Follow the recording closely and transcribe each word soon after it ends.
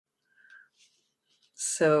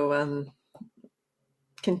So,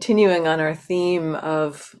 continuing on our theme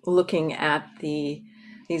of looking at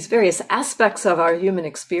these various aspects of our human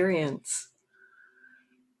experience,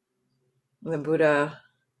 the Buddha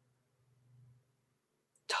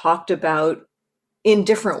talked about, in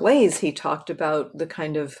different ways, he talked about the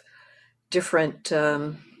kind of different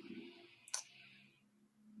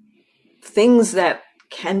things that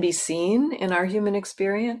can be seen in our human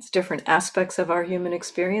experience, different aspects of our human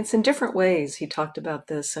experience in different ways. He talked about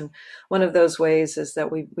this. And one of those ways is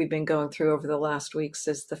that we've been going through over the last weeks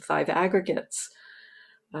is the five aggregates,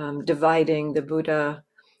 dividing the Buddha.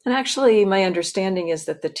 And actually, my understanding is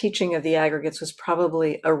that the teaching of the aggregates was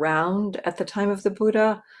probably around at the time of the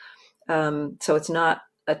Buddha. So it's not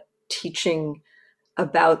a teaching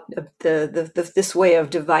about this way of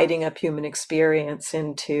dividing up human experience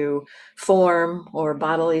into form or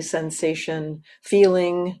bodily sensation,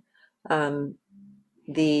 feeling,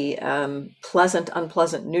 the pleasant,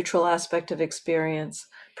 unpleasant, neutral aspect of experience,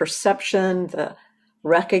 perception, the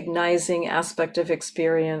recognizing aspect of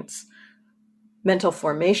experience, mental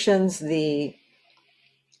formations, the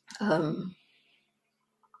kind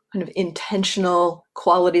of intentional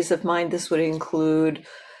qualities of mind. This would include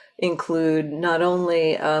not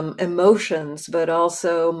only emotions, but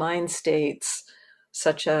also mind states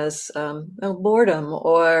such as boredom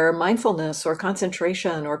or mindfulness or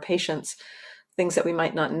concentration or patience, things that we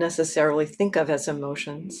might not necessarily think of as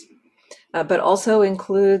emotions, but also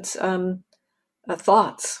includes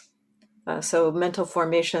thoughts. So mental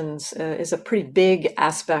formations is a pretty big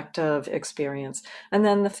aspect of experience. And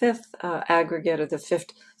then the fifth aggregate, or the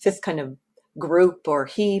fifth kind of group or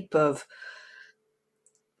heap of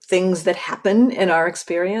things that happen in our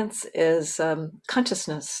experience is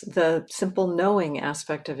consciousness, the simple knowing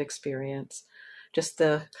aspect of experience, just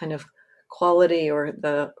the kind of quality or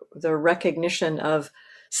the recognition of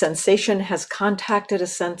sensation has contacted a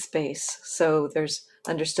sense base. So there's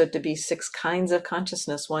understood to be six kinds of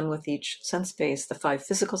consciousness, one with each sense base, the five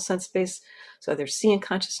physical sense base. So there's seeing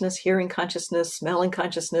consciousness, hearing consciousness, smelling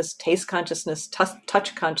consciousness, taste consciousness,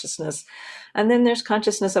 touch consciousness. And then there's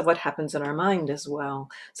consciousness of what happens in our mind as well.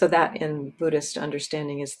 So that in Buddhist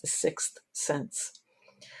understanding is the sixth sense.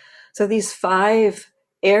 So these five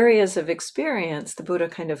areas of experience, the Buddha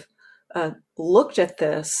kind of looked at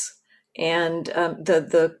this, and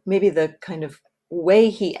maybe the kind of way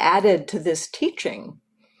he added to this teaching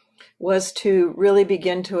was to really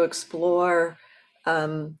begin to explore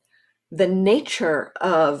the nature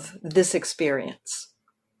of this experience,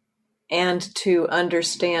 and to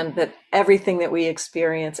understand that everything that we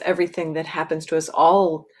experience, everything that happens to us,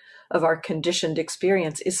 all of our conditioned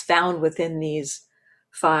experience is found within these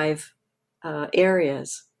five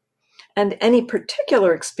areas. And any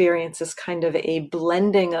particular experience is kind of a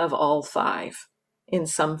blending of all five in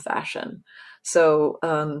some fashion. So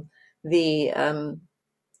the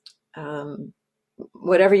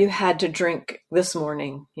whatever you had to drink this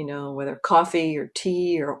morning, whether coffee or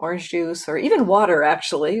tea or orange juice or even water,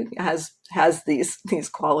 actually has these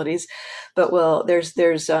qualities. But well, there's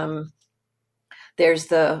the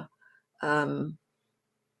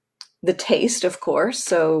taste, of course.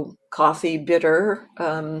 So coffee, bitter,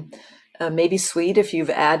 maybe sweet if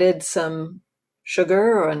you've added some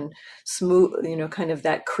sugar, and smooth, kind of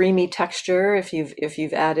that creamy texture if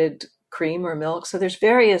you've added cream or milk. So there's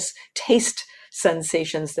various taste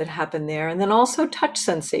sensations that happen there, and then also touch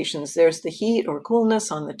sensations. There's the heat or coolness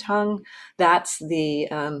on the tongue. That's the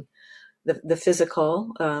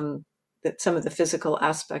physical. Some of the physical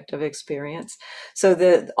aspect of experience.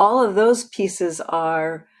 So all of those pieces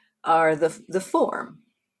are the form.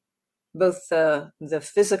 Both the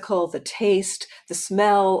physical, the taste, the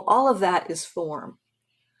smell, all of that is form.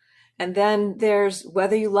 And then there's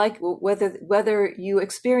whether you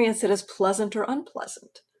experience it as pleasant or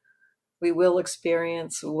unpleasant. We will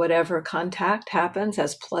experience whatever contact happens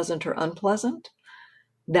as pleasant or unpleasant.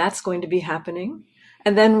 That's going to be happening.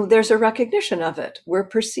 And then there's a recognition of it. We're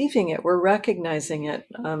perceiving it. We're recognizing it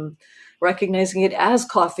as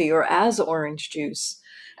coffee or as orange juice.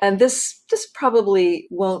 And this probably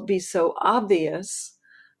won't be so obvious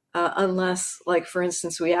unless, like, for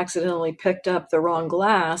instance, we accidentally picked up the wrong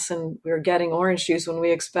glass and we were getting orange juice when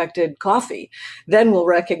we expected coffee. Then we'll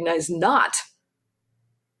recognize not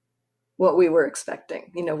what we were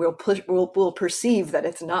expecting. We'll perceive that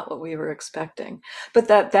it's not what we were expecting. But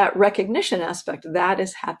that recognition aspect, that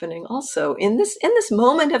is happening also in this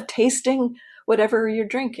moment of tasting whatever you're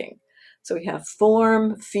drinking. So we have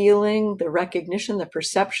form, feeling, the recognition, the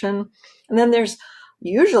perception, and then there's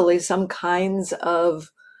usually some kinds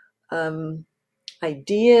of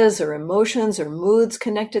ideas or emotions or moods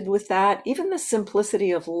connected with that, even the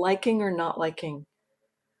simplicity of liking or not liking.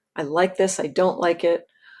 I like this, I don't like it.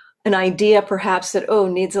 An idea perhaps that, oh,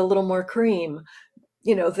 needs a little more cream.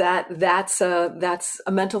 That's a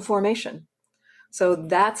mental formation. So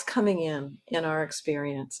that's coming in our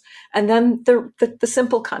experience. And then the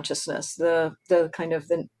simple consciousness, the kind of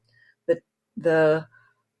the the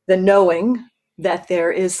the knowing that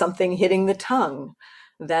there is something hitting the tongue,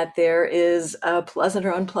 that there is a pleasant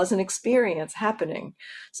or unpleasant experience happening.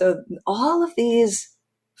 So all of these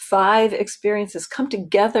five experiences come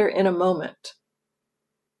together in a moment.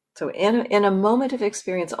 So in a moment of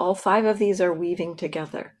experience, all five of these are weaving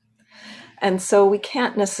together. And so we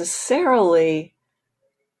can't necessarily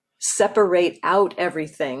separate out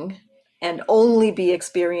everything and only be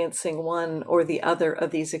experiencing one or the other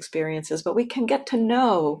of these experiences, but we can get to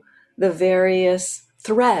know the various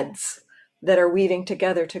threads that are weaving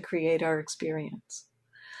together to create our experience.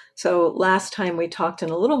 So last time we talked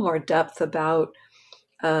in a little more depth about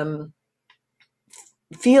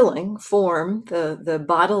feeling, form, the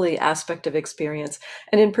bodily aspect of experience,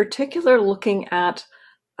 and in particular looking at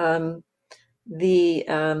the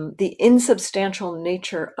insubstantial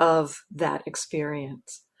nature of that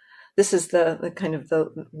experience. This is the kind of the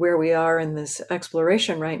where we are in this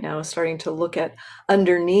exploration right now, starting to look at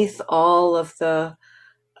underneath all of the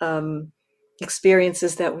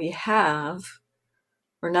experiences that we have,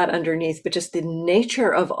 or not underneath, but just the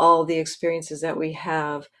nature of all the experiences that we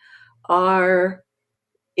have are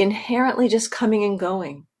inherently just coming and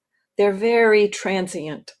going. They're very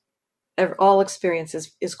transient. All experience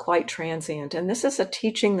is quite transient. And this is a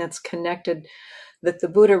teaching that's connected, that the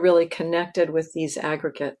Buddha really connected with these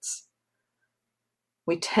aggregates.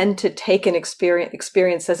 We tend to take an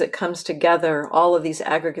experience as it comes together, all of these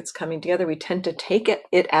aggregates coming together, we tend to take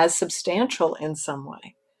it as substantial in some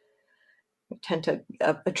way. We tend to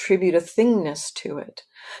attribute a thingness to it.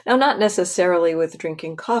 Now, not necessarily with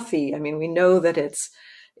drinking coffee. I mean, we know that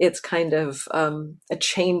it's kind of a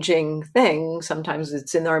changing thing. Sometimes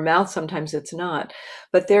it's in our mouth, sometimes it's not.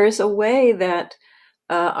 But there is a way that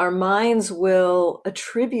our minds will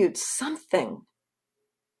attribute something,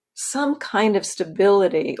 some kind of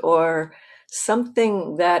stability, or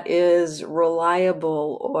something that is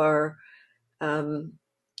reliable, or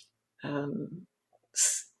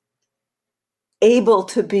able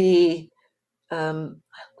to be hung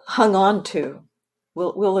on to.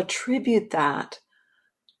 We'll attribute that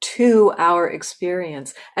to our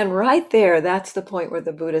experience. And right there, that's the point where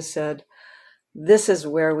the Buddha said, this is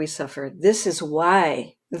where we suffer. This is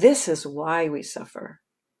why we suffer.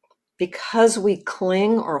 Because we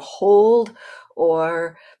cling or hold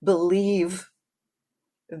or believe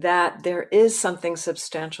that there is something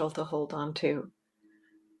substantial to hold on to.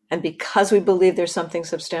 And because we believe there's something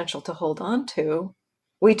substantial to hold on to,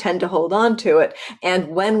 we tend to hold on to it. And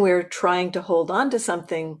when we're trying to hold on to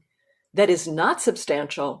something that is not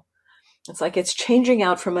substantial, it's like it's changing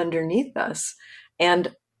out from underneath us,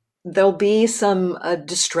 and there'll be some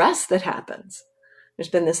distress that happens. There's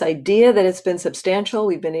been this idea that it's been substantial.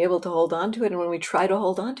 We've been able to hold on to it. And when we try to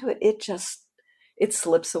hold on to it, it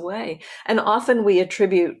slips away. And often we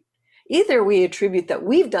attribute that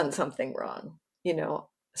we've done something wrong.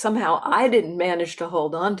 Somehow I didn't manage to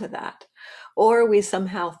hold on to that. Or we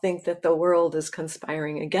somehow think that the world is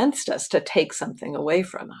conspiring against us to take something away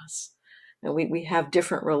from us. And we have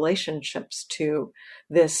different relationships to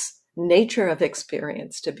this nature of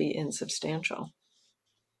experience to be insubstantial.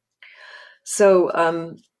 So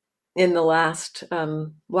in the last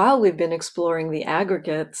while, we've been exploring the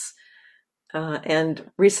aggregates and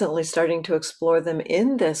recently starting to explore them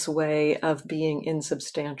in this way of being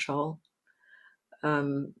insubstantial.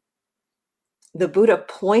 The Buddha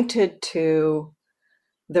pointed to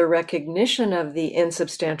the recognition of the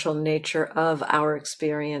insubstantial nature of our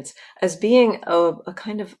experience as being a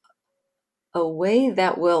kind of a way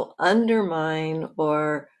that will undermine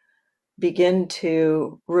or begin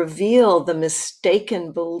to reveal the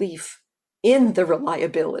mistaken belief in the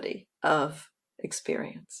reliability of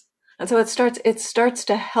experience. And so it starts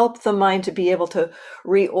to help the mind to be able to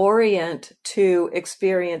reorient to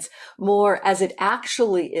experience more as it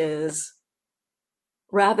actually is,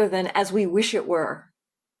 rather than as we wish it were.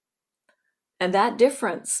 And that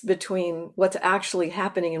difference between what's actually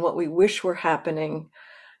happening and what we wish were happening,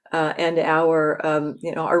 and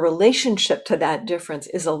our relationship to that difference,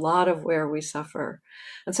 is a lot of where we suffer.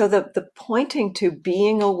 And so the pointing to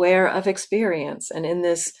being aware of experience, and in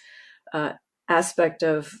this aspect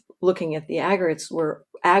of looking at the aggregates,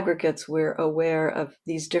 we're aware of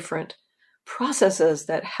these different processes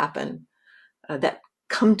that happen, that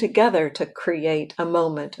come together to create a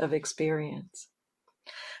moment of experience.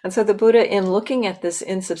 And so the Buddha, in looking at this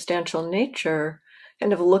insubstantial nature,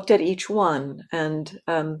 kind of looked at each one, and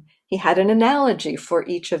he had an analogy for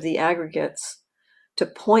each of the aggregates to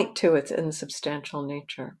point to its insubstantial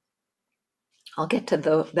nature. I'll get to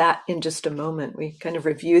that in just a moment. We kind of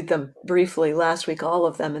reviewed them briefly last week, all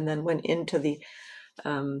of them, and then went into the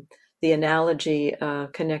analogy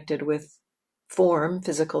connected with form,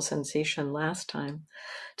 physical sensation last time.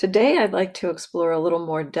 Today, I'd like to explore a little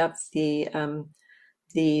more depth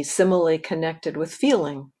the simile connected with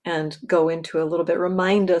feeling, and go into a little bit,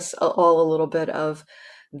 remind us all a little bit of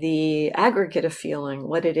the aggregate of feeling,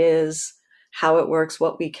 what it is, how it works,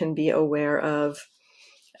 what we can be aware of.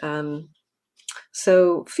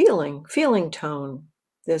 So feeling tone,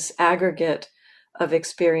 this aggregate of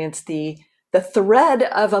experience, the thread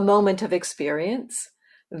of a moment of experience,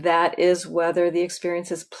 that is whether the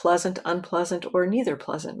experience is pleasant, unpleasant, or neither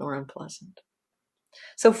pleasant nor unpleasant.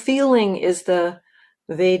 So feeling is the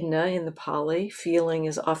Vedana in the Pali. Feeling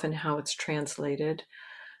is often how it's translated.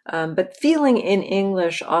 But feeling in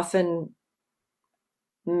English often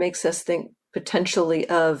makes us think potentially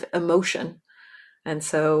of emotion. And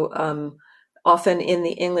so often in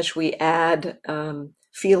the English we add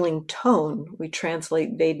feeling tone. We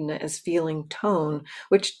translate Vedana as feeling tone,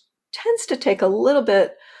 which tends to take a little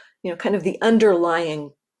bit, kind of the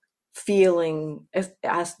underlying feeling,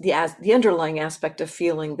 as the underlying aspect of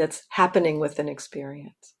feeling that's happening with an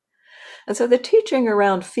experience. And so the teaching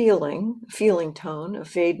around feeling tone of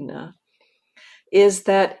Vedana, is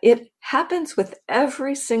that it happens with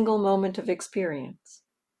every single moment of experience.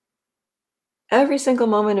 Every single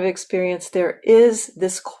moment of experience, there is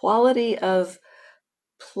this quality of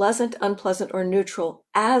pleasant, unpleasant, or neutral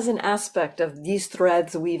as an aspect of these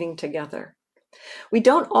threads weaving together. We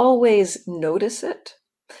don't always notice it.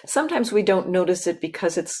 Sometimes we don't notice it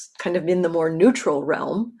because it's kind of in the more neutral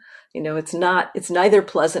realm. It's neither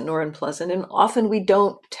pleasant nor unpleasant. And often we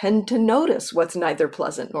don't tend to notice what's neither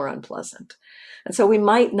pleasant nor unpleasant. And so we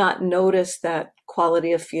might not notice that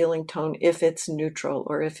quality of feeling tone if it's neutral,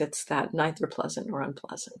 or if it's that neither pleasant nor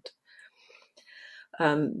unpleasant.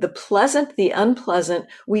 The pleasant, the unpleasant,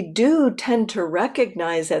 we do tend to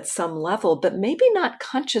recognize at some level, but maybe not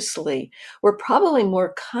consciously. We're probably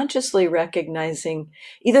more consciously recognizing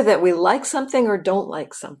either that we like something or don't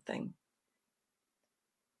like something.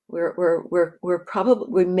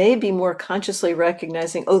 We may be more consciously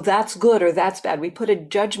recognizing, oh, that's good or that's bad. We put a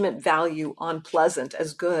judgment value on pleasant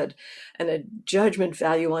as good and a judgment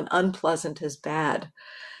value on unpleasant as bad.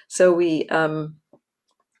 So we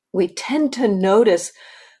tend to notice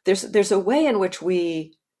there's a way in which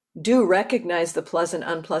we do recognize the pleasant,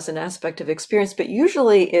 unpleasant aspect of experience, but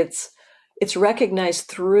usually it's recognized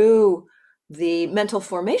through the mental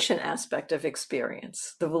formation aspect of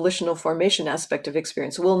experience, the volitional formation aspect of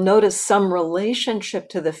experience. We'll notice some relationship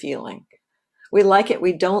to the feeling. We like it,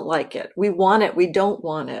 we don't like it. We want it, we don't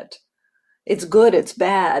want it. It's good, it's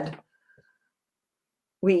bad.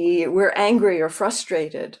 We're angry or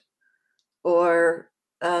frustrated, or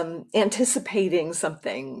anticipating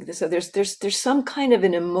something. So there's some kind of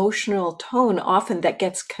an emotional tone often that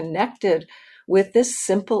gets connected with this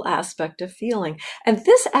simple aspect of feeling. And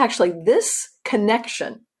this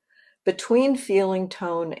connection between feeling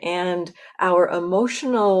tone and our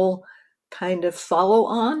emotional kind of follow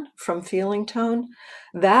on from feeling tone,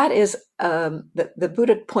 that is, the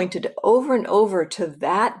Buddha pointed over and over to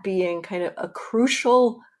that being kind of a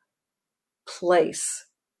crucial place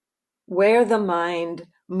where the mind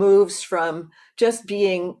moves from just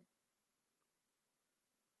being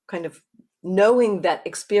kind of knowing that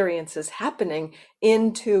experience is happening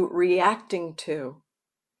into reacting to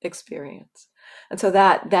experience. And so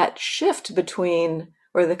that shift between,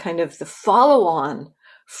 or the kind of the follow on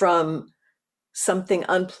from something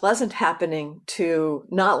unpleasant happening to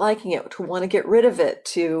not liking it, to want to get rid of it,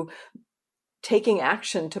 to taking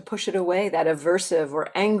action to push it away, that aversive or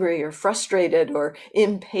angry or frustrated or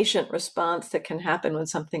impatient response that can happen when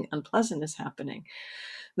something unpleasant is happening.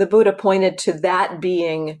 The Buddha pointed to that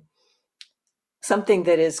being something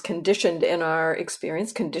that is conditioned in our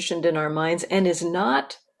experience, conditioned in our minds, and is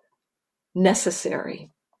not necessary.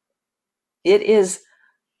 It is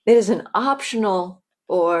an optional,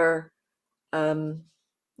 or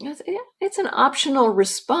it's an optional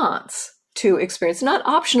response to experience. Not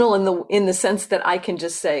optional in the sense that I can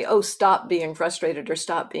just say, oh, stop being frustrated or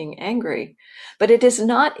stop being angry, but it is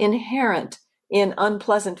not inherent in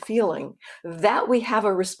unpleasant feeling that we have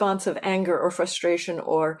a response of anger or frustration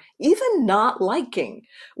or even not liking,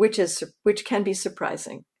 which can be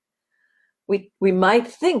surprising. We might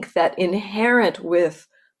think that inherent with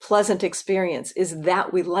pleasant experience is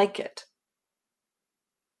that we like it,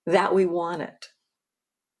 that we want it.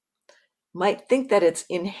 might think that it's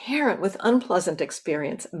inherent with unpleasant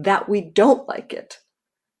experience, that we don't like it.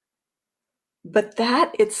 But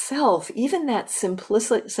that itself, even that simple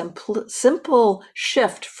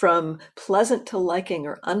shift from pleasant to liking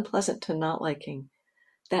or unpleasant to not liking,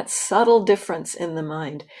 that subtle difference in the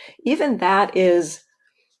mind, even that is,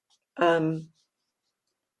 it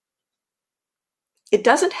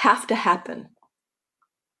doesn't have to happen.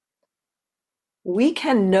 We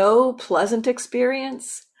can know pleasant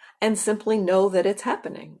experience and simply know that it's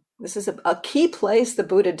happening. This is a key place the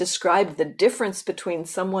Buddha described the difference between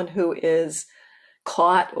someone who is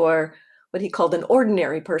caught, or what he called an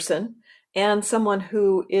ordinary person, and someone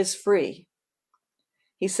who is free.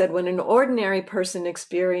 He said when an ordinary person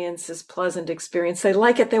experiences pleasant experience, they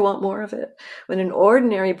like it, they want more of it. When an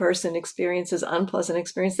ordinary person experiences unpleasant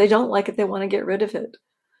experience, they don't like it, they want to get rid of it.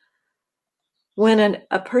 When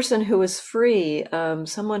a person who is free,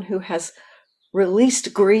 someone who has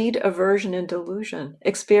released greed, aversion, and delusion,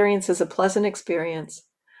 experiences a pleasant experience,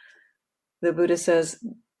 the Buddha says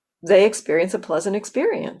they experience a pleasant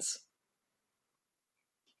experience.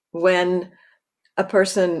 When a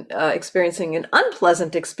person experiencing an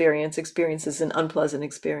unpleasant experience experiences an unpleasant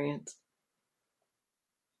experience,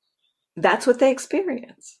 that's what they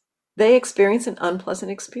experience. They experience an unpleasant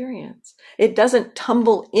experience. It doesn't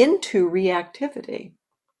tumble into reactivity.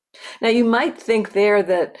 Now, you might think there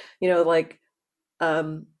that,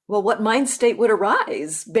 well, what mind state would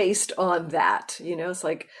arise based on that? It's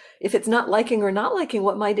like, if it's not liking or not liking,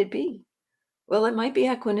 what might it be? Well, it might be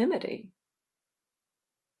equanimity,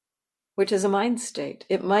 which is a mind state.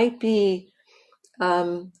 It might be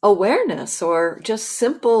awareness, or just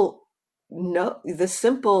the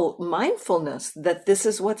simple mindfulness that this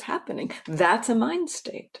is what's happening. That's a mind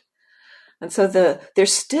state. And so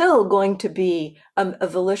there's still going to be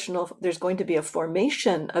there's going to be a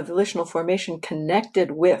volitional formation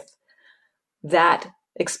connected with that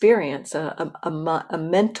experience, a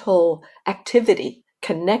mental activity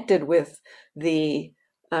connected with the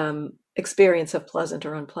experience of pleasant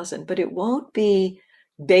or unpleasant, but it won't be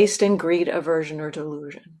based in greed, aversion, or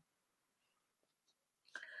delusion.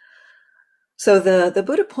 So the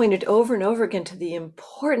Buddha pointed over and over again to the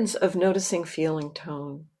importance of noticing feeling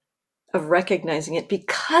tone, of recognizing it,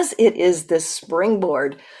 because it is this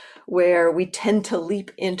springboard where we tend to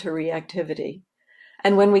leap into reactivity.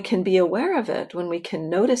 And when we can be aware of it, when we can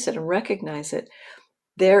notice it and recognize it,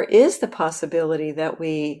 there is the possibility that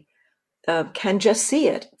we can just see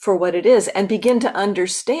it for what it is and begin to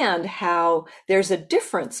understand how there's a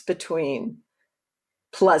difference between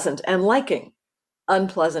pleasant and liking,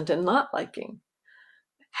 unpleasant and not liking,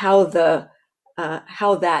 how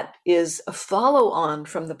that is a follow-on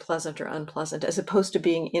from the pleasant or unpleasant, as opposed to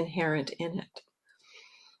being inherent in it.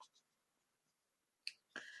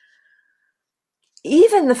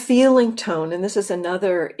 Even the feeling tone, and this is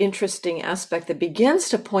another interesting aspect that begins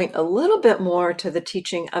to point a little bit more to the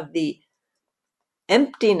teaching of the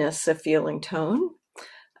emptiness of feeling tone,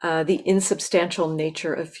 the insubstantial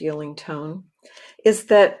nature of feeling tone, is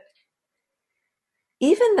that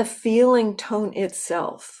even the feeling tone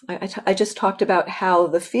itself, I just talked about how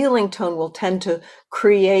the feeling tone will tend to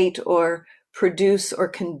create or produce or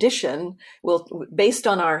condition, based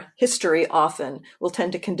on our history often, will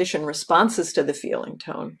tend to condition responses to the feeling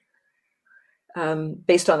tone.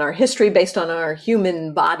 Based on our history, based on our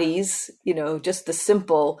human bodies, just the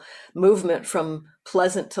simple movement from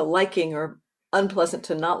pleasant to liking or unpleasant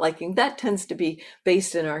to not liking, that tends to be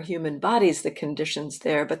based in our human bodies, the conditions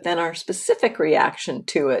there. But then our specific reaction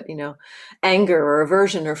to it, anger or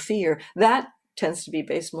aversion or fear, that tends to be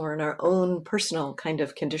based more in our own personal kind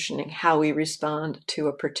of conditioning, how we respond to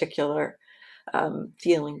a particular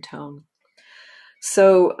feeling tone.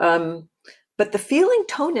 So, but the feeling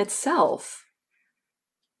tone itself,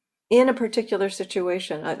 in a particular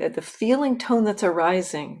situation, the feeling tone that's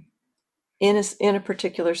arising in a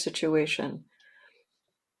particular situation,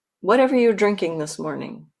 whatever you're drinking this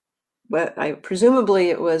morning, presumably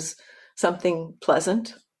it was something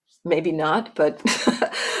pleasant, maybe not, but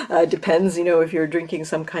depends, if you're drinking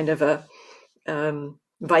some kind of a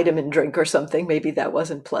vitamin drink or something, maybe that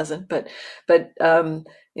wasn't pleasant, but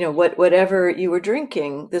whatever you were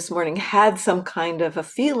drinking this morning had some kind of a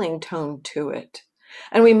feeling tone to it.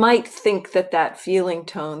 And we might think that feeling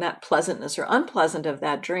tone, that pleasantness or unpleasant of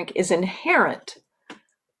that drink, is inherent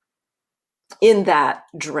in that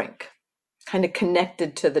drink, kind of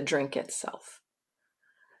connected to the drink itself.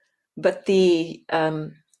 But the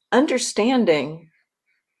understanding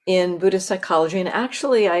in Buddhist psychology, and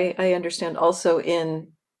actually I understand also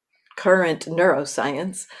in current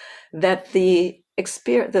neuroscience, that the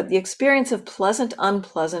the experience of pleasant,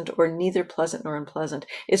 unpleasant, or neither pleasant nor unpleasant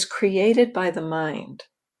is created by the mind.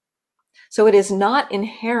 So it is not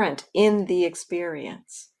inherent in the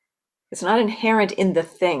experience. It's not inherent in the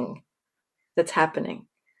thing that's happening.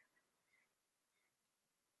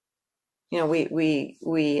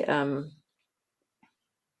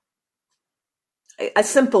 A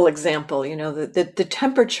simple example, the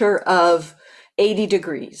temperature of 80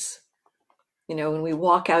 degrees, when we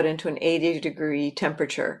walk out into an 80-degree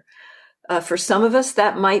temperature, for some of us,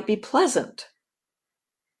 that might be pleasant.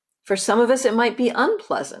 For some of us, it might be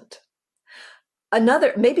unpleasant.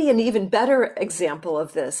 Maybe an even better example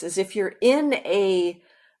of this is if you're in a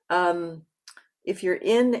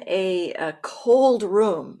cold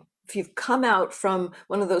room, if you've come out from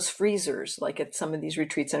one of those freezers, like at some of these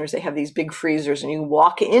retreat centers, they have these big freezers and you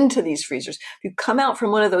walk into these freezers. If you come out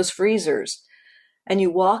from one of those freezers and you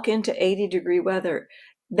walk into 80-degree weather,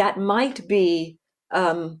 that might be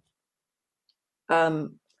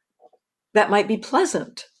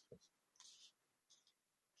pleasant.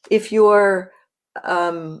 If you're,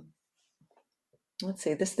 let's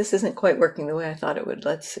see, this isn't quite working the way I thought it would.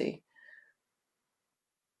 Let's see.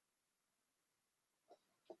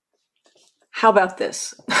 How about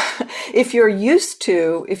this? If you're used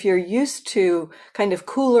to kind of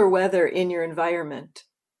cooler weather in your environment,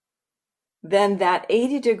 then that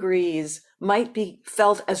 80 degrees might be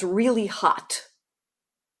felt as really hot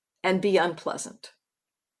and be unpleasant.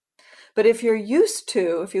 But if you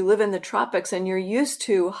live in the tropics and you're used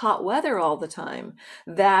to hot weather all the time,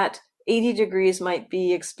 that 80 degrees might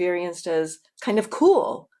be experienced as kind of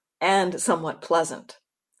cool and somewhat pleasant.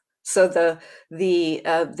 So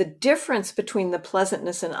the difference between the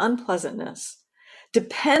pleasantness and unpleasantness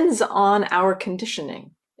depends on our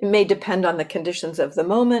conditioning. It may depend on the conditions of the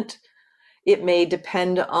moment. It may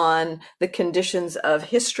depend on the conditions of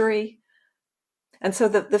history. And so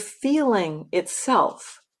the feeling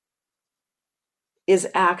itself is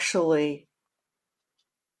actually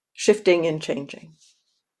shifting and changing.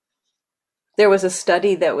 There was a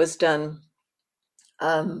study that was done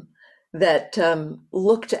that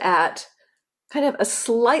looked at kind of a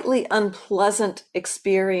slightly unpleasant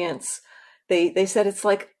experience. They said it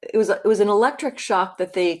was an electric shock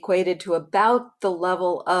that they equated to about the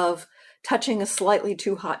level of touching a slightly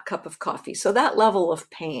too hot cup of coffee. So that level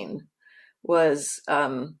of pain was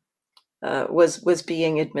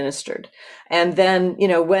being administered. And then,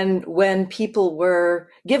 when people were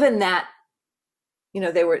given that,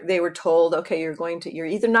 they were told, okay, you're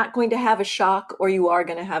either not going to have a shock or you are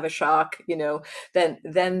going to have a shock,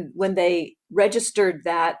 then when they registered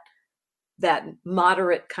that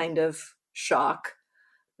moderate kind of shock,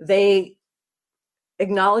 they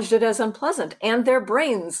acknowledged it as unpleasant, and their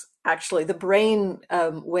brains, actually, the brain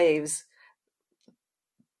waves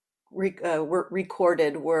were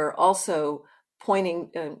recorded were also pointing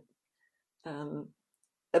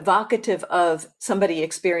evocative of somebody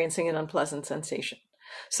experiencing an unpleasant sensation.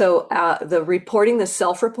 So the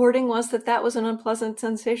self-reporting was that was an unpleasant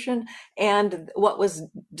sensation, and what was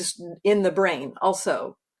just in the brain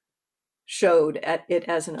also showed it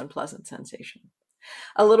as an unpleasant sensation.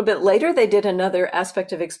 A little bit later, they did another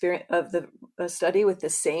aspect of experience of the study with the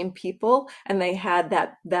same people, and they had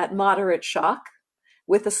that moderate shock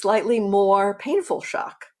with a slightly more painful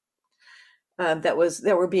shock that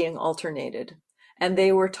were being alternated. And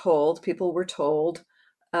people were told,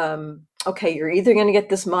 okay, you're either going to get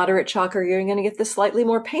this moderate shock or you're going to get this slightly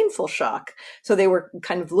more painful shock. So they were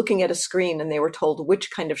kind of looking at a screen and they were told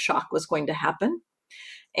which kind of shock was going to happen.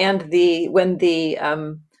 And when the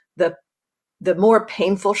more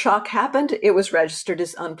painful shock happened, it was registered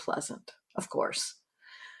as unpleasant, of course.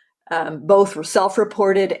 Both were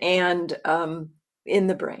self-reported and in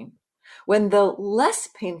the brain. When the less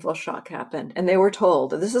painful shock happened, and they were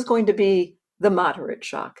told this is going to be the moderate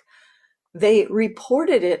shock, they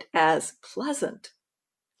reported it as pleasant,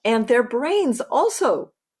 and their brains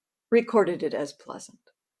also recorded it as pleasant.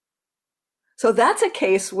 So that's a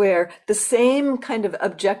case where the same kind of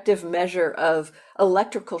objective measure of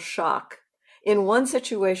electrical shock in one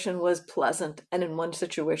situation was pleasant and in one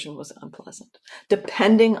situation was unpleasant,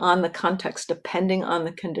 depending on the context, depending on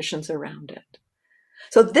the conditions around it.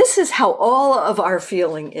 So this is how all of our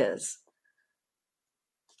feeling is.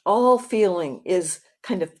 All feeling is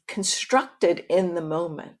kind of constructed in the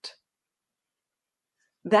moment.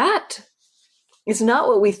 That is not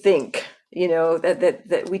what we think,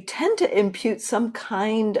 that we tend to impute some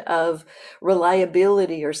kind of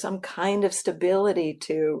reliability or some kind of stability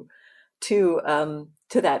to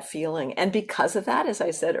that feeling. And because of that, as I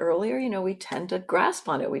said earlier, we tend to grasp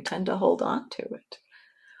on it. We tend to hold on to it.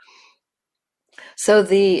 So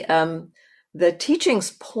the the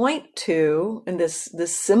teachings point to, and this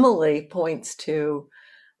simile points to,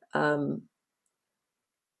 um,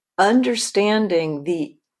 understanding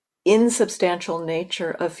the insubstantial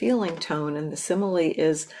nature of feeling tone. And the simile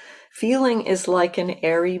is, feeling is like an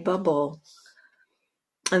airy bubble.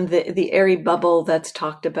 And the airy bubble that's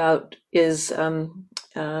talked about is, well,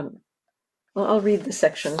 I'll read the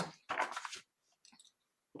section.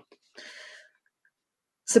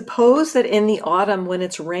 Suppose that in the autumn when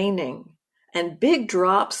it's raining and big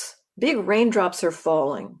raindrops are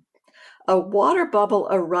falling, a water bubble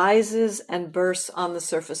arises and bursts on the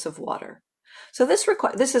surface of water. So this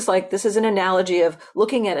is an analogy of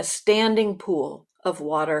looking at a standing pool of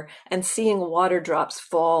water and seeing water drops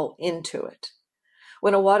fall into it.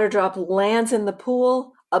 When a water drop lands in the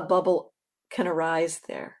pool, a bubble can arise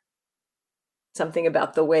there. Something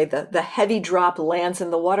about the way the heavy drop lands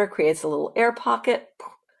in the water creates a little air pocket,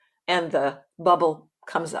 and the bubble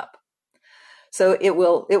comes up. So it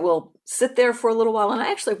will sit there for a little while. And I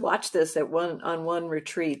actually watched this on one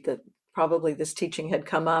retreat that probably this teaching had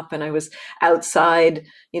come up, and I was outside,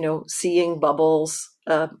 seeing bubbles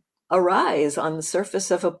arise on the surface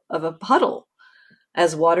of a puddle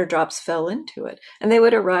as water drops fell into it. And they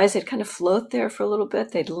would arise, they'd kind of float there for a little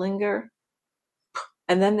bit, they'd linger,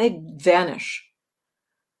 and then they'd vanish.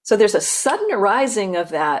 So there's a sudden arising of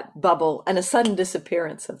that bubble and a sudden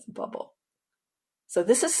disappearance of the bubble. So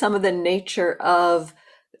this is some of the nature of,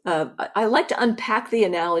 I like to unpack the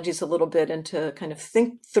analogies a little bit and to kind of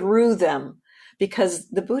think through them, because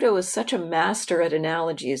the Buddha was such a master at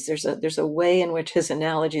analogies. There's a way in which his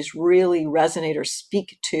analogies really resonate or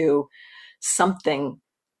speak to something,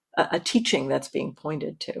 a teaching that's being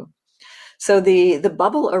pointed to. So the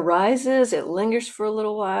bubble arises, it lingers for a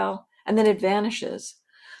little while, and then it vanishes.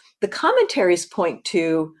 The commentaries point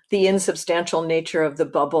to the insubstantial nature of the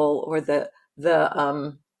bubble, or the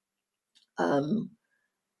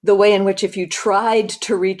way in which if you tried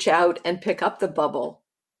to reach out and pick up the bubble,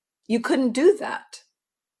 you couldn't do that.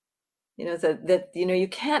 You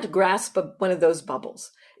can't grasp one of those bubbles.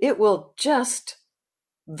 It will just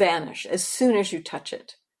vanish as soon as you touch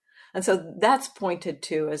it. And so that's pointed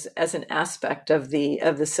to as an aspect of the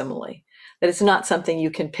simile, that it's not something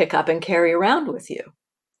you can pick up and carry around with you.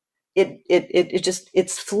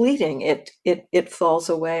 It's fleeting. It falls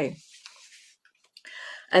away.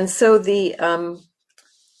 And so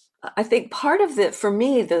I think part of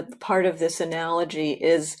the part of this analogy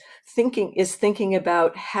is thinking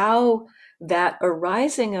about how that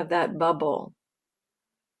arising of that bubble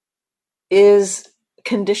is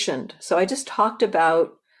conditioned. So I just talked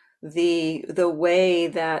about the way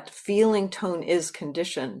that feeling tone is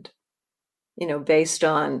conditioned, based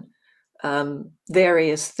on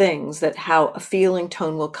various things, that how a feeling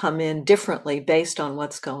tone will come in differently based on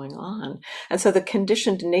what's going on. And so the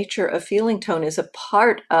conditioned nature of feeling tone is a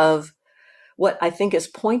part of what I think is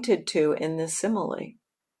pointed to in this simile.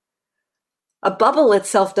 A bubble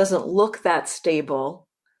itself doesn't look that stable,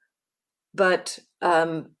 but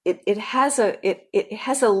it has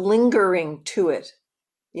a lingering to it.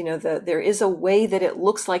 There is a way that it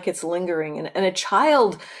looks like it's lingering, and a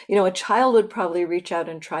child would probably reach out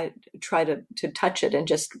and try to touch it and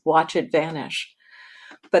just watch it vanish.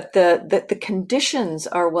 But the conditions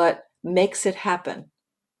are what makes it happen.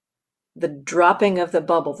 The dropping of the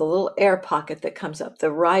bubble, the little air pocket that comes up,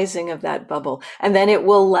 the rising of that bubble, and then it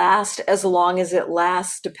will last as long as it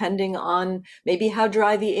lasts, depending on maybe how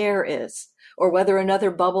dry the air is, or whether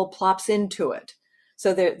another bubble plops into it.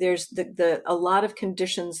 So there's a lot of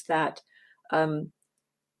conditions that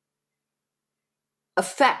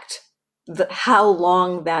affect how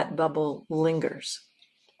long that bubble lingers.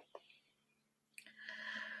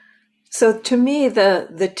 So to me,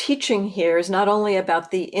 the teaching here is not only about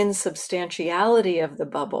the insubstantiality of the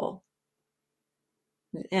bubble,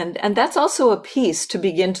 and that's also a piece to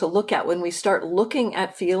begin to look at when we start looking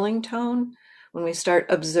at feeling tone. When we start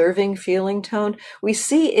observing feeling tone, we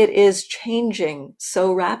see it is changing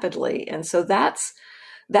so rapidly. And so that's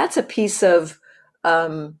a piece of,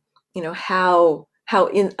 how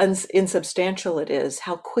insubstantial it is,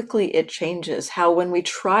 how quickly it changes, how when we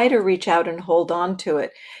try to reach out and hold on to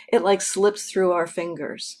it, it like slips through our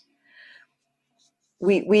fingers.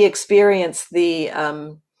 We experience the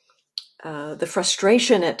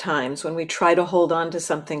frustration at times when we try to hold on to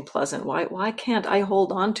something pleasant. Why can't I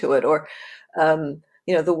hold on to it? Or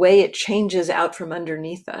the way it changes out from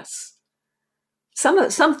underneath us.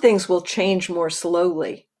 Some things will change more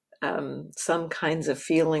slowly. Some kinds of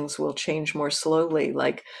feelings will change more slowly.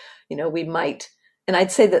 Like, we might, and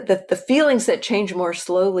I'd say that the feelings that change more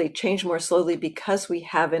slowly because we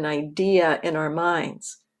have an idea in our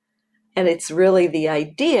minds. And it's really the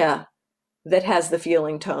idea that has the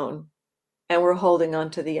feeling tone, and we're holding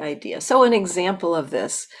on to the idea. So an example of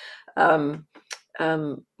this, um,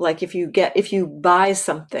 like if you buy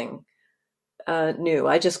something new.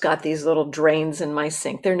 I just got these little drains in my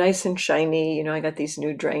sink. They're nice and shiny. I got these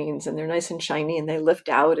new drains and they're nice and shiny and they lift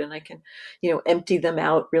out and I can, empty them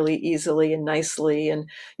out really easily and nicely. And,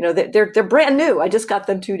 they're brand new. I just got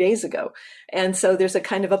them 2 days ago. And so there's a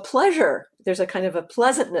kind of a pleasure. There's a kind of a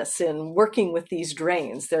pleasantness in working with these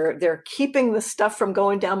drains. They're keeping the stuff from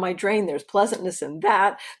going down my drain. There's pleasantness in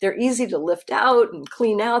that. They're easy to lift out and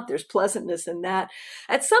clean out. There's pleasantness in that.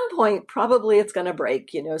 At some point, probably it's going to break.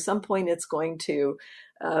 Some point it's going to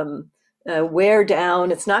wear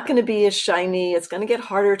down. It's not going to be as shiny. It's going to get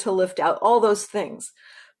harder to lift out. All those things,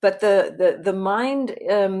 but the mind,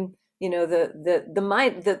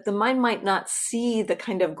 the mind might not see the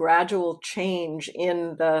kind of gradual change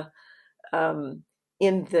in the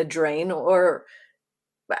drain, or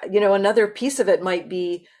another piece of it might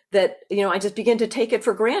be that I just begin to take it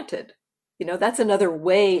for granted. That's another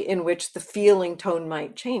way in which the feeling tone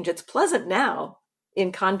might change. It's pleasant now,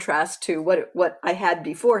 in contrast to what I had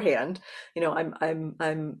beforehand.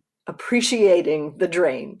 I'm appreciating the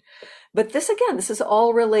drain, but this is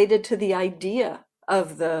all related to the idea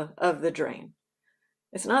of the drain.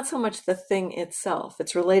 It's not so much the thing itself.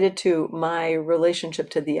 It's related to my relationship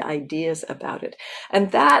to the ideas about it,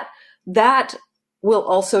 and that will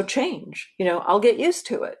also change. I'll get used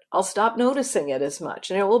to it. I'll stop noticing it as much,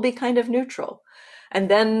 and it will be kind of neutral. And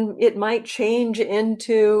then it might change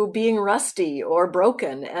into being rusty or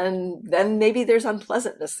broken, and then maybe there's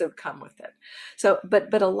unpleasantness that would come with it. So,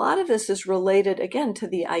 but a lot of this is related again to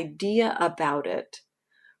the idea about it,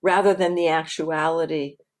 rather than the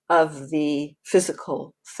actuality of the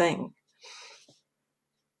physical thing.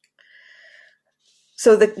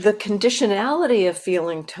 So the conditionality of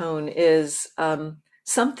feeling tone is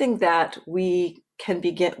something that we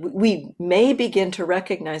may begin to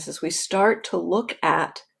recognize as we start to look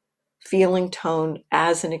at feeling tone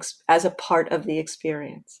as a part of the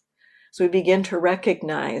experience. So we begin to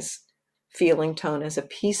recognize feeling tone as a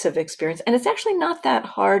piece of experience. And it's actually not that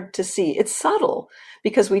hard to see. It's subtle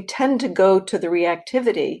because we tend to go to the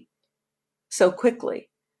reactivity so quickly.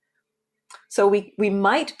 So we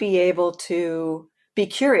might be able to be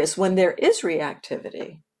curious when there is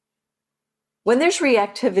reactivity. When there's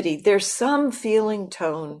reactivity, there's some feeling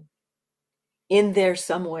tone in there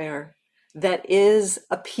somewhere that is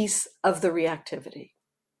a piece of the reactivity.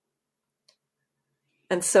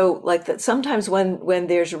 And so like that, sometimes when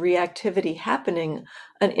there's reactivity happening,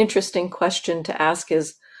 an interesting question to ask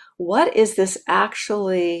is, what is this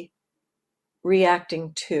actually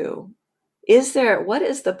reacting to? What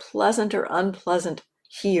is the pleasant or unpleasant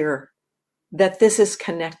here that this is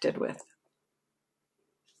connected with?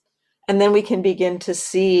 And then we can begin to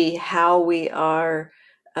see how we are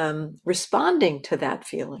responding to that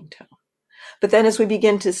feeling tone. But then as we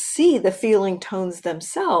begin to see the feeling tones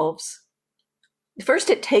themselves, first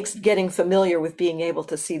it takes getting familiar with being able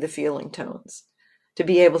to see the feeling tones, to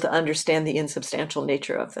be able to understand the insubstantial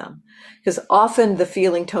nature of them. Because often the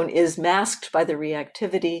feeling tone is masked by the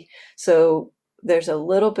reactivity. So there's a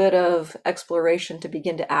little bit of exploration to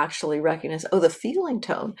begin to actually recognize, the feeling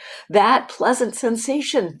tone, that pleasant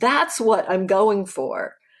sensation, that's what I'm going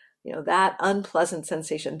for. That unpleasant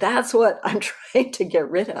sensation, that's what I'm trying to get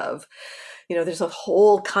rid of. There's a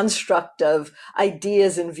whole construct of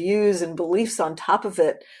ideas and views and beliefs on top of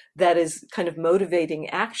it that is kind of motivating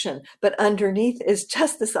action. But underneath is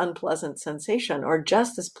just this unpleasant sensation, or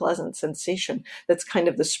just this pleasant sensation that's kind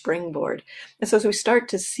of the springboard. And so as we start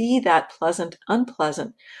to see that pleasant,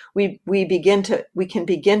 unpleasant, we can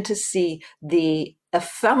begin to see the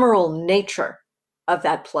ephemeral nature of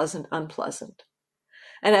that pleasant, unpleasant.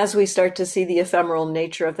 And as we start to see the ephemeral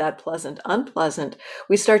nature of that pleasant, unpleasant,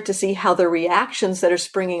 we start to see how the reactions that are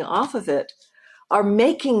springing off of it are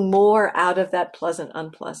making more out of that pleasant,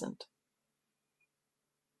 unpleasant.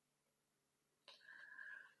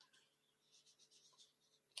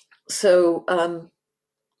 So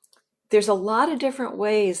there's a lot of different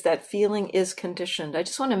ways that feeling is conditioned. I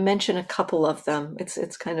just want to mention a couple of them.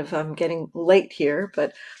 It's kind of getting late here,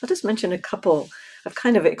 but I'll just mention a couple. I've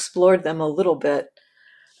kind of explored them a little bit.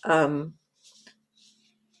 The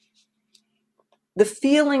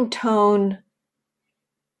feeling tone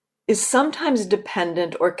is sometimes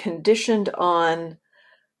dependent or conditioned on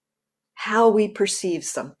how we perceive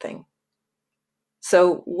something.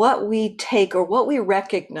 So what we take or what we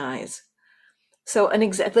recognize. So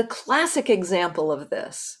the classic example of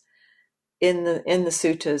this in the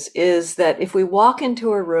suttas is that if we walk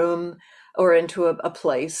into a room or into a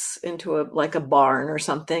place, into like a barn or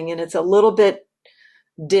something, and it's a little bit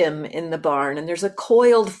dim in the barn and there's a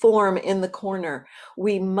coiled form in the corner,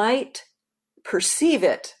 we might perceive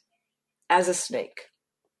it as a snake.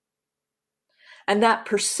 And that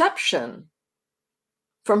perception,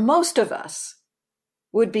 for most of us,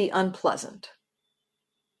 would be unpleasant.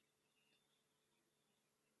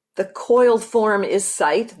 The coiled form is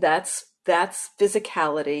sight, that's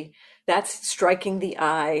physicality, that's striking the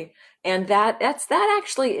eye, and that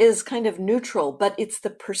actually is kind of neutral, but it's the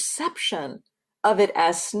perception of it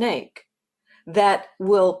as snake that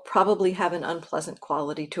will probably have an unpleasant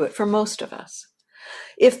quality to it for most of us.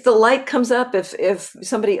 If the light comes up, if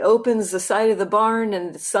somebody opens the side of the barn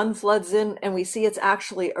and the sun floods in and we see it's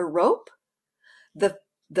actually a rope, the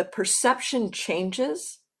perception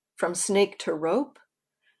changes from snake to rope,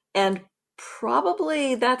 and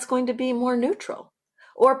probably that's going to be more neutral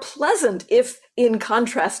or pleasant if in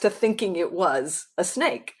contrast to thinking it was a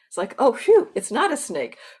snake. It's like, oh, phew, it's not a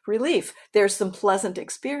snake. Relief. There's some pleasant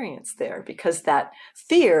experience there because that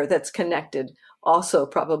fear that's connected also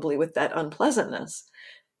probably with that unpleasantness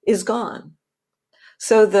is gone.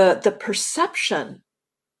 So the perception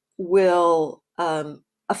will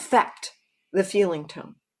affect the feeling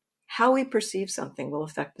tone. How we perceive something will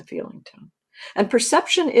affect the feeling tone. And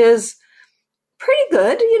perception is pretty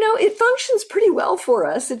good. It functions pretty well for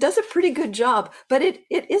us. It does a pretty good job, but it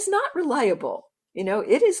is not reliable.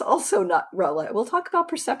 It is also not reliable. We'll talk about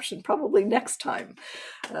perception probably next time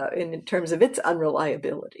in terms of its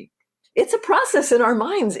unreliability. It's a process in our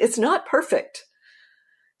minds. It's not perfect.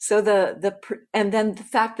 So and then the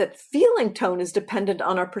fact that feeling tone is dependent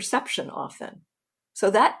on our perception often. So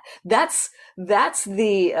that's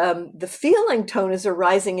the feeling tone is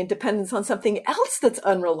arising in dependence on something else that's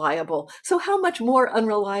unreliable. So how much more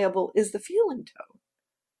unreliable is the feeling tone?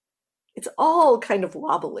 It's all kind of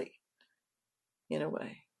wobbly in a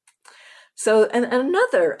way. So and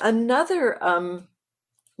another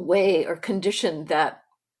way or condition that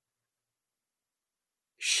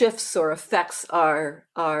shifts or affects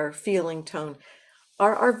our feeling tone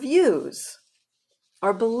are our views,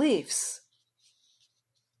 our beliefs.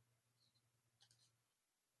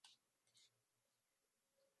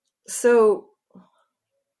 So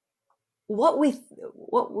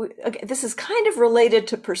again, this is kind of related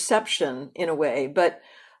to perception in a way, but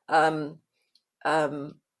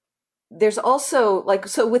there's also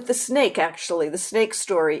so with the snake, actually, the snake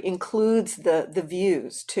story includes the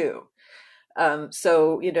views too.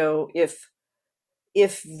 So if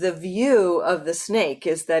the view of the snake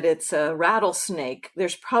is that it's a rattlesnake,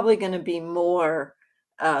 there's probably going to be more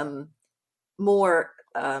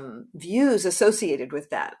views associated with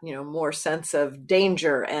that, more sense of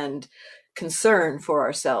danger and concern for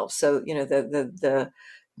ourselves. So,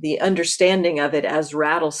 the understanding of it as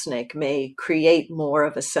rattlesnake may create more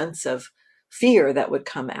of a sense of fear that would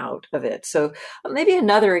come out of it. So maybe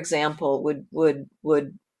another example would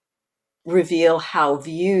reveal how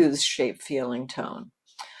views shape feeling tone.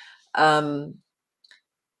 At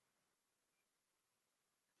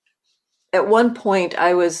one point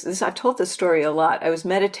I've told this story a lot. I was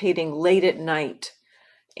meditating late at night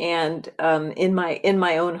and in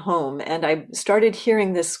my own home, and I started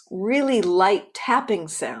hearing this really light tapping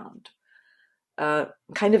sound,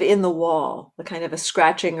 kind of in the wall, the kind of a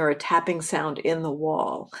scratching or a tapping sound in the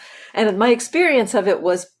wall. And my experience of it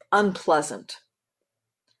was unpleasant.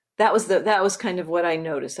 That was kind of what I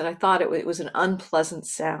noticed, and I thought it was an unpleasant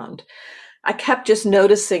sound. I kept just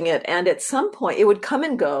noticing it, and at some point it would come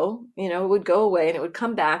and go, it would go away and it would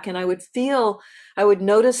come back, and I would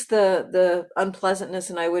notice the unpleasantness,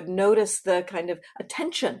 and I would notice the kind of a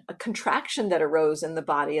tension, a contraction that arose in the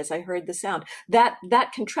body as I heard the sound. That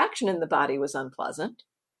contraction in the body was unpleasant.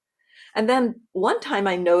 And then one time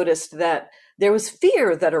I noticed that there was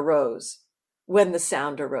fear that arose when the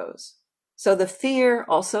sound arose. So the fear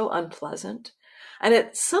also unpleasant. And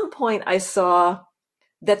at some point I saw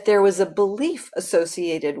that there was a belief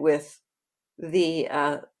associated with the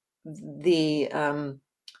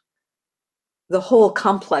whole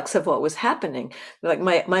complex of what was happening. Like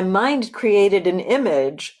my mind created an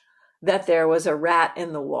image that there was a rat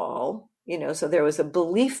in the wall, so there was a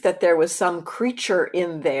belief that there was some creature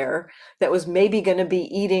in there that was maybe going to be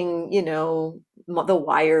eating, the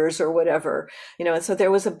wires or whatever, and so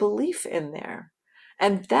there was a belief in there.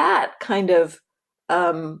 And that kind of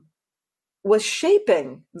was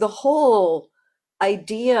shaping the whole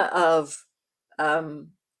idea of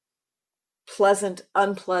pleasant,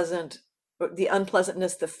 unpleasant, the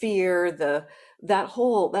unpleasantness, the fear, that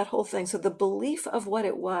whole thing. So the belief of what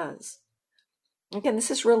it was. Again, this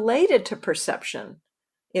is related to perception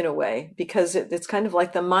in a way, because it's kind of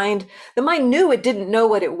like the mind knew it didn't know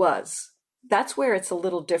what it was. That's where it's a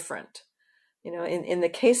little different. In the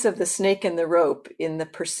case of the snake and the rope, in the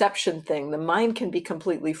perception thing, the mind can be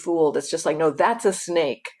completely fooled. It's just like, no, that's a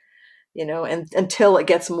snake, and until it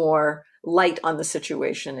gets more light on the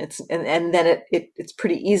situation, and then it's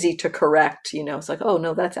pretty easy to correct. It's like, oh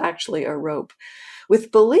no, that's actually a rope.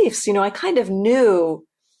 With beliefs, I kind of knew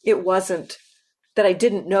it wasn't, that I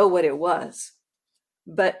didn't know what it was,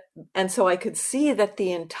 and so I could see that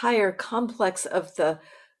the entire complex of the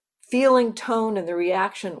feeling, tone, and the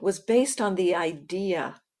reaction was based on the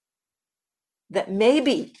idea that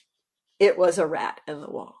maybe it was a rat in the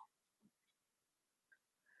wall.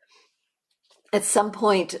 At some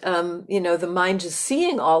point, the mind, just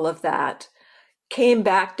seeing all of that, came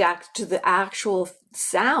back to the actual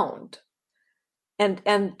sound,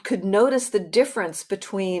 and could notice the difference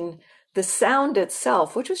between the sound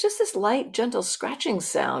itself, which was just this light, gentle scratching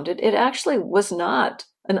sound. It actually was not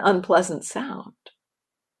an unpleasant sound.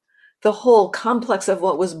 The whole complex of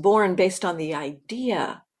what was born based on the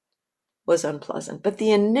idea was unpleasant. But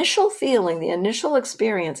the initial feeling, the initial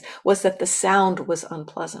experience, was that the sound was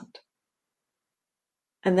unpleasant.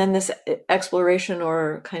 And then this exploration,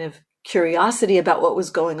 or kind of curiosity about what was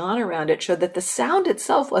going on around it, showed that the sound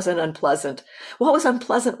itself wasn't unpleasant. What was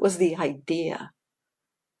unpleasant was the idea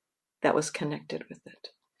that was connected with it.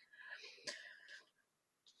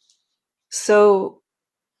 So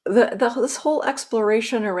this whole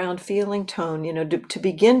exploration around feeling tone, to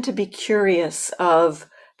begin to be curious of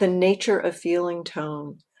the nature of feeling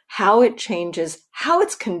tone, how it changes, how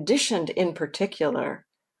it's conditioned in particular.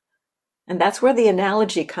 And that's where the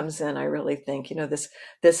analogy comes in, I really think.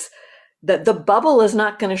 The bubble is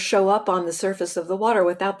not going to show up on the surface of the water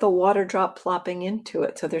without the water drop plopping into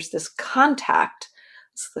it. So there's this contact.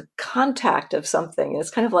 It's the contact of something.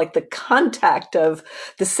 It's kind of like the contact of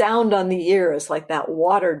the sound on the ear is like that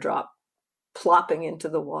water drop plopping into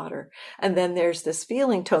the water. And then there's this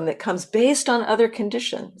feeling tone that comes based on other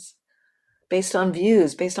conditions, based on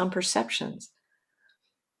views, based on perceptions.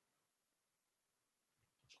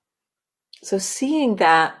 So seeing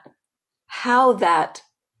that, how that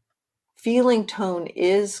feeling tone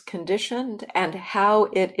is conditioned and how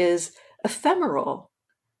it is ephemeral,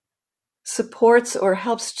 supports or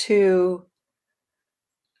helps to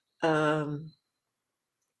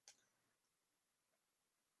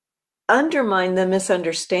undermine the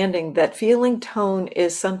misunderstanding that feeling tone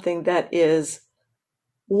is something that is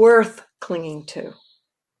worth clinging to.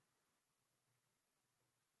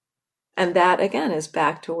 And that, again, is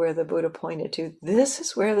back to where the Buddha pointed to. This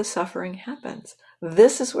is where the suffering happens.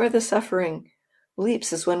 This is where the suffering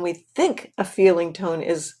leaps, is when we think a feeling tone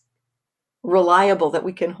is reliable, that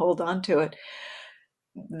we can hold on to it.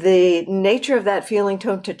 The nature of that feeling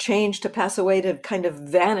tone to change, to pass away, to kind of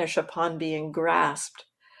vanish upon being grasped,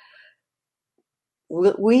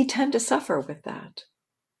 we tend to suffer with that.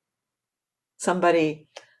 Somebody,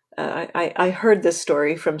 I heard this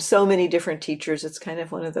story from so many different teachers. It's kind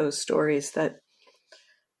of one of those stories that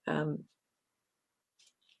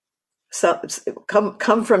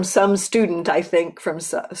come from some student, I think, from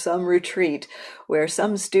some retreat, where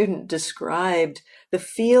some student described the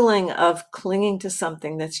feeling of clinging to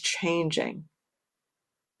something that's changing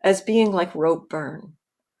as being like rope burn.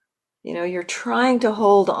 You're trying to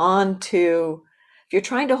hold on to, if you're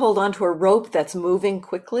trying to hold on to a rope that's moving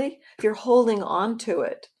quickly, if you're holding on to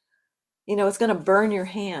it, it's going to burn your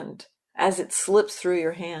hand as it slips through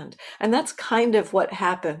your hand. And that's kind of what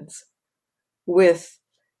happens with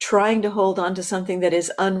trying to hold on to something that is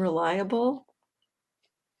unreliable.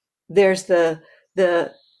 There's the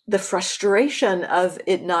frustration of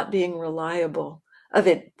it not being reliable, of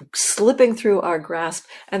it slipping through our grasp.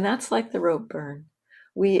 And that's like the rope burn.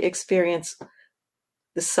 We experience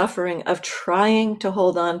the suffering of trying to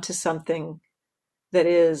hold on to something that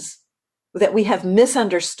we have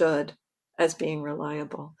misunderstood as being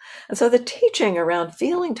reliable. And so the teaching around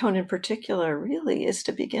feeling tone in particular really is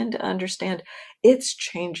to begin to understand its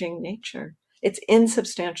changing nature, its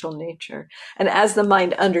insubstantial nature. And as the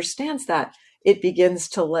mind understands that, it begins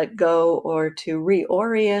to let go, or to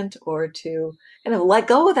reorient, or to let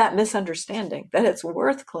go of that misunderstanding that it's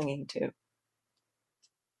worth clinging to.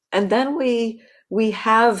 And then we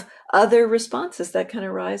have other responses that can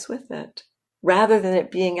arise with it, rather than it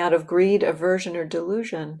being out of greed, aversion, or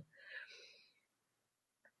delusion.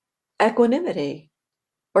 Equanimity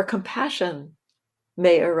or compassion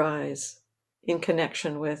may arise in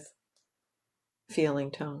connection with feeling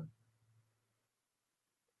tone.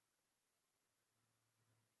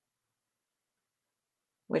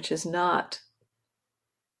 Which is not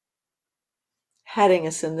heading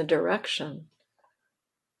us in the direction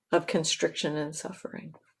of constriction and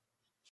suffering.